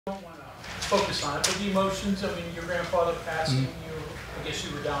don't want to focus on it, but the emotions. I mean, your grandfather passing. I guess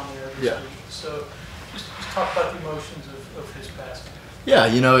you were down there this week. So just talk about the emotions of his passing. Yeah,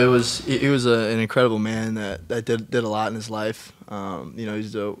 you know, he was an incredible man that did a lot in his life. You know,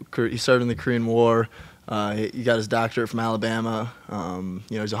 he served in the Korean War. He got his doctorate from Alabama.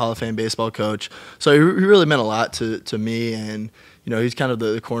 You know, he's a Hall of Fame baseball coach. So he really meant a lot to me, and you know, he's kind of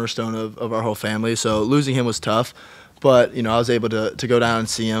the cornerstone of our whole family. So losing him was tough, but you know, I was able to go down and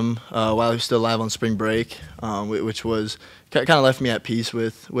see him while he was still alive on spring break, which was kind of left me at peace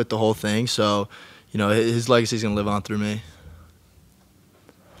with the whole thing. So, you know, his legacy is gonna live on through me.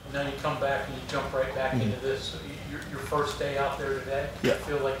 And then you come back and you jump right back into this. So your first day out there today, yeah. You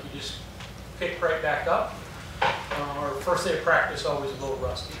feel like you just pick right back up, or first day of practice always a little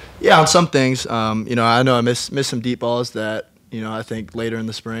rusty? Yeah, on some things. You know I missed some deep balls that, you know, I think later in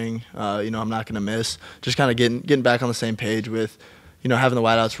the spring, you know, I'm not going to miss. Just kind of getting back on the same page with, you know, having the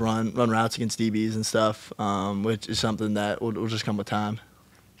wideouts run routes against DBs and stuff, which is something that will just come with time.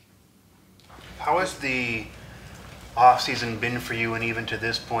 How has the off-season been for you, and even to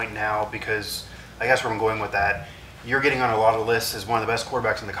this point now? Because I guess where I'm going with that, you're getting on a lot of lists as one of the best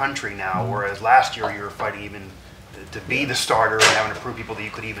quarterbacks in the country now, whereas last year you were fighting even to be the starter and having to prove people that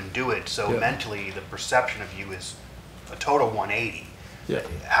you could even do it. So mentally, the perception of you is a total 180. Yeah.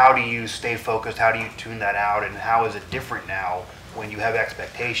 How do you stay focused? How do you tune that out? And how is it different now when you have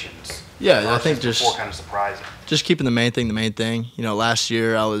expectations? Yeah, I think just before kind of surprising. Just keeping the main thing. You know, last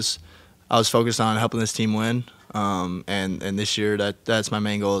year I was focused on helping this team win. And this year that's my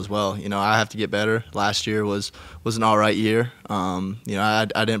main goal as well. You know, I have to get better. Last year was an all right year. You know,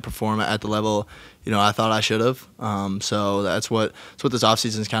 I didn't perform at the level, you know, I thought I should have. So that's what this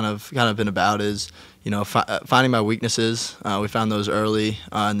offseason's kind of been about, is, you know, finding my weaknesses. We found those early,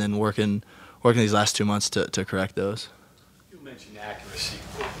 and then working these last 2 months to correct those. You mentioned accuracy.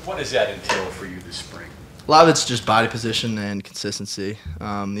 What does that entail for you this spring? A lot of it's just body position and consistency.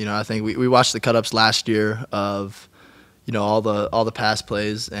 You know, I think we watched the cut-ups last year of, you know, all the pass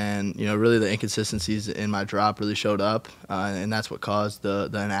plays, and, you know, really the inconsistencies in my drop really showed up, and that's what caused the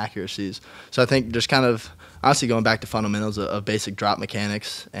inaccuracies. So I think just kind of honestly going back to fundamentals of basic drop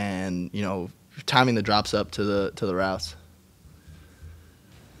mechanics, and, you know, timing the drops up to the routes.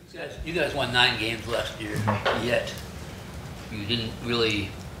 You guys won 9 games last year, yet you didn't really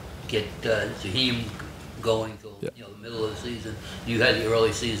get Zaheem going till you know, the middle of the season. You had the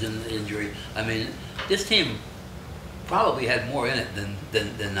early season injury. I mean, this team probably had more in it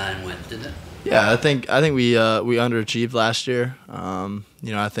than 9 wins, didn't it? Yeah, I think we underachieved last year.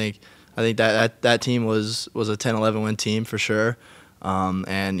 You know, I think that team was a 10-11 win team for sure.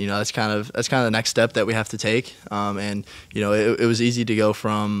 And you know, that's kind of the next step that we have to take. And you know, it was easy to go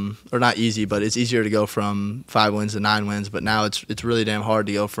from, or not easy, but it's easier to go from 5 wins to 9 wins. But now it's really damn hard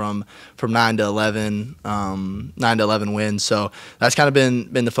to go from 9 to 11 wins. So that's kind of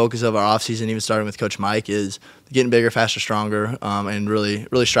been the focus of our offseason, even starting with Coach Mike, is getting bigger, faster, stronger, and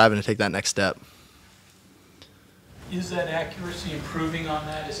really striving to take that next step. Is that accuracy improving on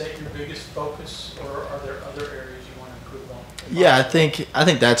that? Is that your biggest focus, or are there other areas you want to improve on? Yeah, I think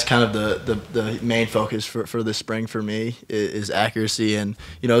that's kind of the main focus for this spring for me is accuracy. And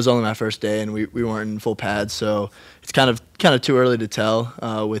you know, it was only my first day, and we weren't in full pads, so it's kind of too early to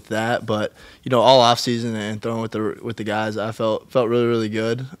tell with that. But you know, all off season and throwing with the guys, I felt really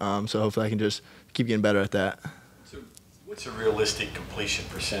good. So hopefully I can just keep getting better at that. So what's a realistic completion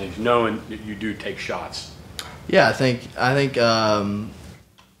percentage, knowing that you do take shots? Yeah, I think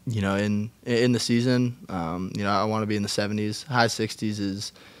you know, in the season, you know, I want to be in the 70s. High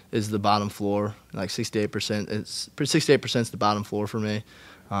 60s is the bottom floor. Like 68%. 68% is the bottom floor for me.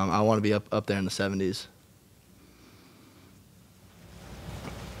 I want to be up there in the 70s.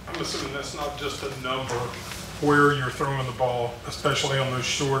 I'm assuming that's not just a number where you're throwing the ball, especially on those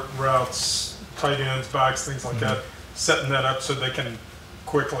short routes, tight ends, backs, things like that, setting that up so they can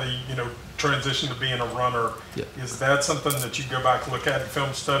quickly, you know, transition to being a runner. Yeah. Is that something that you go back, look at,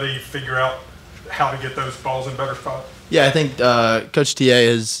 film study, figure out how to get those balls in better spots? Yeah, I think Coach TA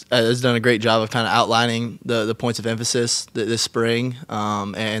has done a great job of kind of outlining the points of emphasis this spring,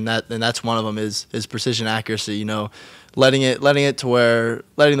 and that's one of them is precision accuracy. You know, letting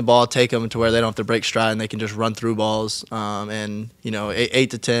the ball take them to where they don't have to break stride and they can just run through balls, and you know,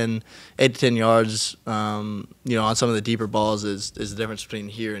 8 to 10 yards, you know, on some of the deeper balls is the difference between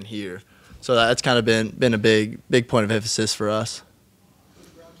here and here. So that's kind of been a big point of emphasis for us.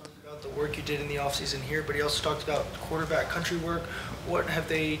 Brown talked about the work you did in the offseason here, but he also talked about quarterback country work. What have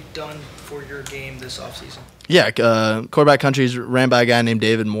they done for your game this offseason? Yeah, quarterback country is ran by a guy named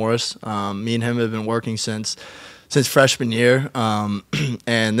David Morris. Me and him have been working since freshman year.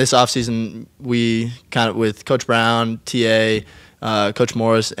 And this offseason, we kind of, with Coach Brown, TA, Coach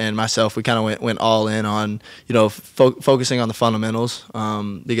Morris, and myself, we kind of went all in on, focusing on the fundamentals,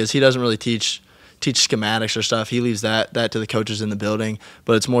 because he doesn't really teach schematics or stuff. He leaves that to the coaches in the building,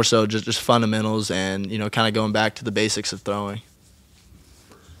 but it's more so just fundamentals and, kind of going back to the basics of throwing.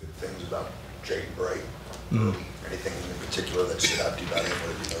 Good things about Jaden Bright. Anything in particular that stood out to you about him?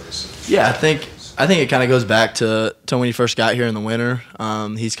 What did you notice? Yeah, I think it kind of goes back to when he first got here in the winter.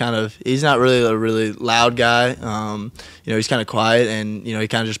 He's not really a really loud guy. He's kind of quiet, and he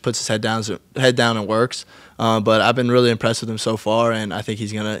kind of just puts his head down and works. But I've been really impressed with him so far, and I think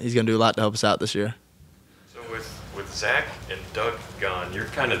he's gonna do a lot to help us out this year. So with Zach and Doug gone, you're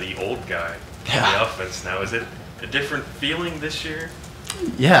kind of the old guy on Yeah. the offense now. Is it a different feeling this year?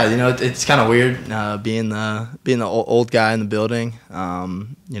 Yeah, it's kind of weird being the old guy in the building.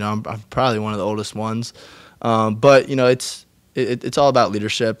 I'm probably one of the oldest ones, but it's all about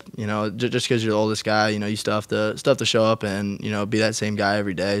leadership. Just because you're the oldest guy, you still have to show up and be that same guy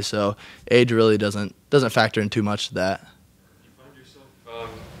every day. So age really doesn't factor in too much to that. Do you find yourself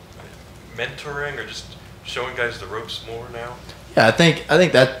mentoring or just showing guys the ropes more now? Yeah, I think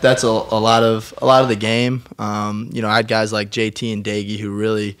that's a lot of the game. I had guys like JT and Daggy who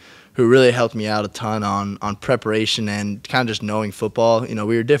really helped me out a ton on preparation and kind of just knowing football. We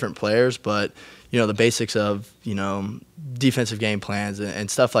were different players, but the basics of defensive game plans and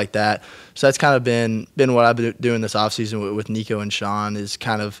stuff like that. So that's kind of been what I've been doing this offseason with Nico and Sean, is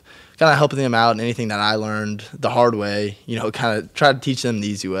kind of helping them out, and anything that I learned the hard way, kind of try to teach them the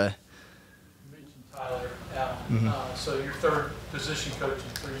easy way. You mentioned Tyler Allen. So your third position coach in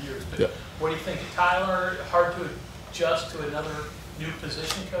 3 years. But what do you think, Tyler? Hard to adjust to another new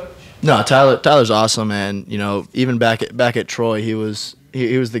position coach? No, Tyler's awesome, and even back at Troy, he was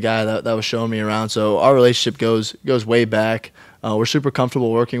the guy that was showing me around. So our relationship goes way back. We're super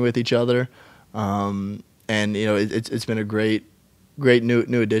comfortable working with each other, and it's been a great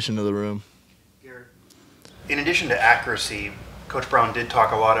new addition to the room. Garrett, in addition to accuracy, Coach Brown did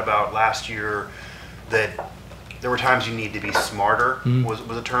talk a lot about last year that there were times you need to be smarter, was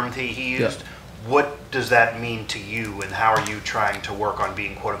a term that he used. Yeah. What does that mean to you, and how are you trying to work on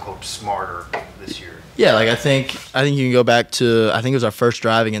being quote unquote smarter this year? Yeah, I think you can go back to, I think it was our first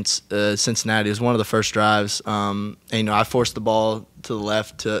drive against Cincinnati. It was one of the first drives. And, I forced the ball to the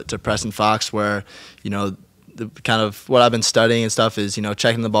left to Preston Fox, where, the kind of what I've been studying and stuff is,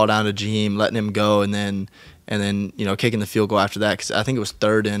 checking the ball down to Jaheim, letting him go, and then kicking the field goal after that, because I think it was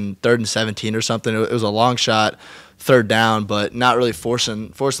third and 17 or something. It was a long shot, third down, but not really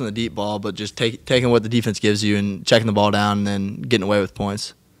forcing the deep ball, but just taking what the defense gives you and checking the ball down and then getting away with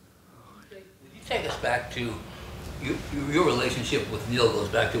points. Would you take us back to your relationship with Neil goes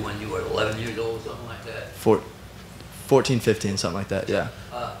back to when you were 11 years old, something like that? 14, 15, something like that, yeah.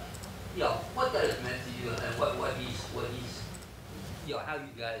 What that has meant to you, and what he's how you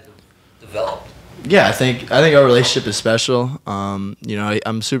guys have developed. Yeah, I think our relationship is special.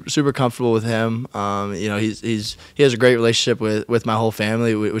 I'm super comfortable with him. He has a great relationship with my whole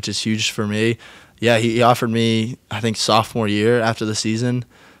family, which is huge for me. Yeah, he offered me, I think, sophomore year after the season.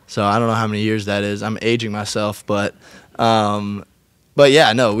 So I don't know how many years that is. I'm aging myself, but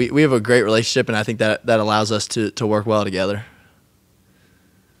yeah, no, we have a great relationship, and I think that allows us to work well together.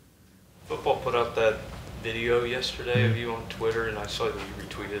 Football put up that video yesterday of you on Twitter, and I saw that you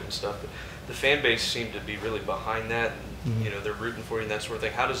retweeted and stuff. But the fan base seemed to be really behind that, and they're rooting for you and that sort of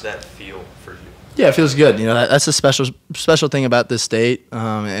thing. How does that feel for you? Yeah, it feels good. That's a special thing about this state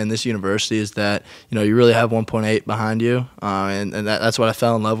and this university, is that you really have 1.8 behind you, and that's what I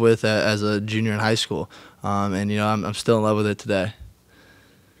fell in love with as a junior in high school, and I'm still in love with it today.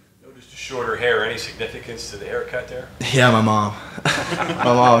 Noticed shorter hair. Any significance to the haircut there? Yeah, my mom. My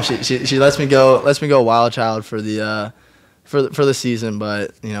mom. She lets me go wild child for the season,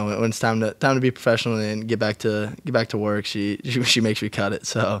 but when it's time to be professional and get back to work, she makes me cut it.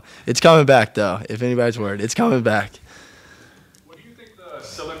 So it's coming back, though. If anybody's worried, it's coming back. What do you think the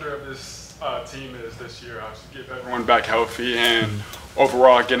cylinder of this team is this year? To get everyone back healthy and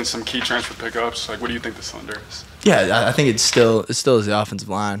overall getting some key transfer pickups. What do you think the cylinder is? Yeah, I think it still is the offensive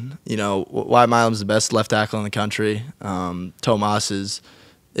line. Wyatt Milam's the best left tackle in the country. Tomas is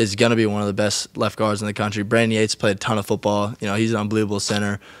going to be one of the best left guards in the country. Brandon Yates played a ton of football. He's an unbelievable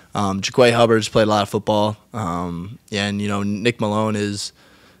center. Jaquay Hubbard's played a lot of football. And Nick Malone is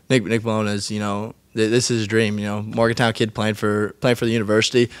this is his dream. Morgantown kid playing for the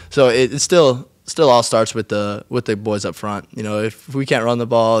university. So it still all starts with the boys up front. If we can't run the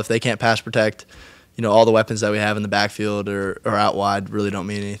ball, if they can't pass protect, all the weapons that we have in the backfield or out wide really don't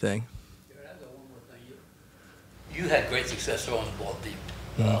mean anything. You had great success throwing the ball deep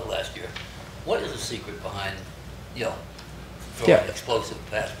last year. What is the secret behind, throwing explosive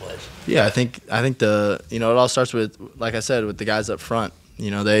pass plays? Yeah, I think it all starts with, like I said, with the guys up front.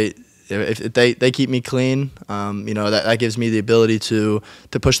 If they keep me clean, that gives me the ability to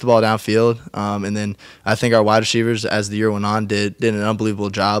push the ball downfield. And then I think our wide receivers, as the year went on, did an unbelievable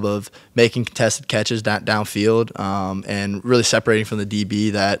job of making contested catches downfield, and really separating from the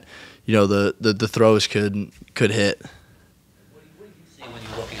DB that the throws could hit. What do you see when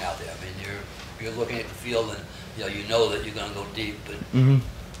you're looking out there? I mean, you're looking at the field and you know that you're going to go deep, but. Mm-hmm.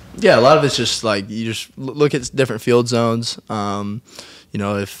 Yeah, a lot of it's just like you just look at different field zones.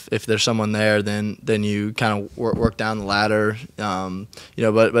 If there's someone there, then you kind of work down the ladder.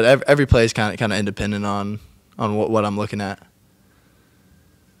 But every play is kind of independent on what I'm looking at.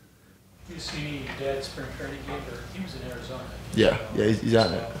 Did you see Dad's spring training game? He was in Arizona. Yeah, he's out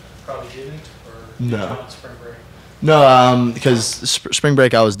there. Probably didn't, or No. did you on spring break? No, because spring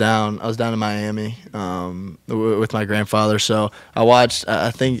break I was down in Miami with my grandfather. So I watched. I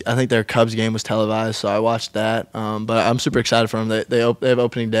think their Cubs game was televised, so I watched that. But I'm super excited for them. They have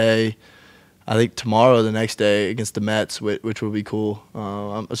opening day, I think tomorrow, the next day against the Mets, which will be cool.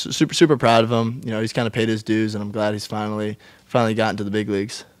 I'm super proud of him. He's kind of paid his dues, and I'm glad he's finally gotten to the big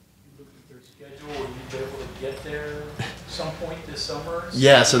leagues. You looked at their schedule. Will you be able to get there some point this summer?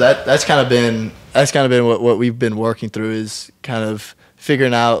 Yeah, so that's kind of been what we've been working through, is kind of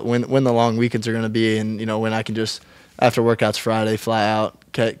figuring out when the long weekends are going to be, and when I can just, after workouts Friday, fly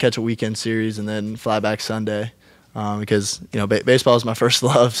out, catch a weekend series, and then fly back Sunday, because baseball is my first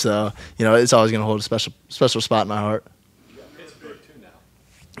love, so it's always going to hold a special spot in my heart. You got Pittsburgh too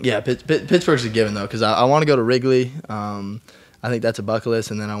now. Yeah, Pittsburgh's a given though, because I want to go to Wrigley. I think that's a bucket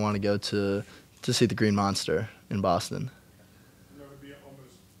list, and then I want to go to see the Green Monster in Boston. It would be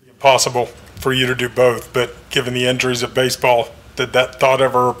almost impossible for you to do both, but given the injuries of baseball, did that thought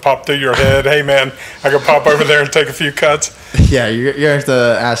ever pop through your head? Hey man, I could pop over there and take a few cuts. Yeah, you're gonna have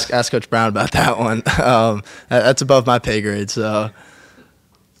to ask Coach Brown about that one. That's above my pay grade. So.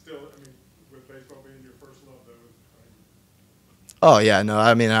 Still, with baseball being your first love, though. Oh yeah, no.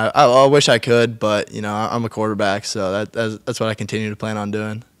 I wish I could, but I'm a quarterback, so that's what I continue to plan on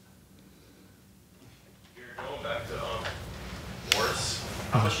doing. Going back to Morris,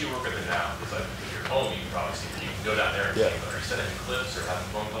 how much do you work with him now? Because if you're home, you can probably see you can go down there and see him. Are you sending clips or having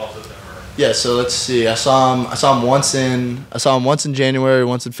phone calls with him? Yeah, so let's see. I saw him once in January,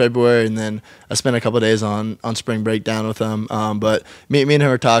 once in February, and then I spent a couple of days on spring break down with him. But me and him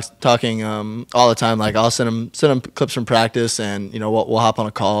are talking all the time. Like I'll send him clips from practice, and we'll hop on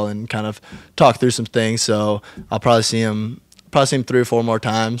a call and kind of talk through some things. So I'll probably see him 3 or 4 more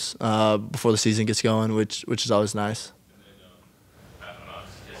times before the season gets going, which is always nice. And then, I don't know,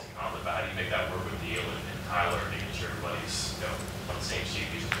 just a comment about how do you make that work with Deal and Tyler, making sure everybody's on the same sheet.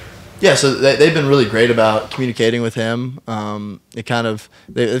 Yeah, so they've been really great about communicating with him. They've kind of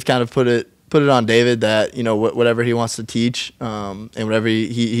put it on David that whatever he wants to teach and whatever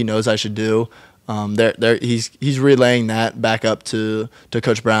he knows I should do. He's relaying that back up to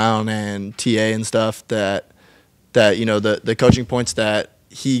Coach Brown and TA and stuff that the coaching points that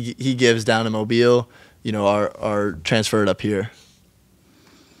he gives down in Mobile are transferred up here.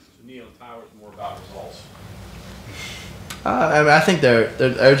 So Neil and Tyler's more about results. I think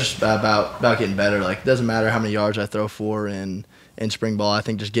they're just about getting better. Like it doesn't matter how many yards I throw for in spring ball. I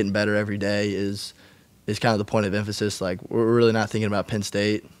think just getting better every day is kind of the point of emphasis. Like we're really not thinking about Penn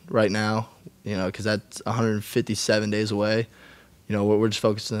State right now, because that's 157 days away. We're just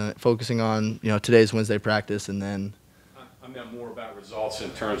focusing on today's Wednesday practice, and then. I meant more about results in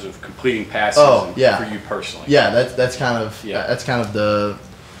terms of completing passes. Oh, yeah. For you personally. Yeah, that's kind of the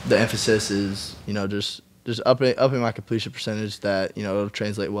emphasis is just upping my completion percentage that it'll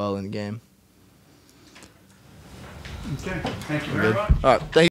translate well in the game. Okay, thank you very much. All right, thank you.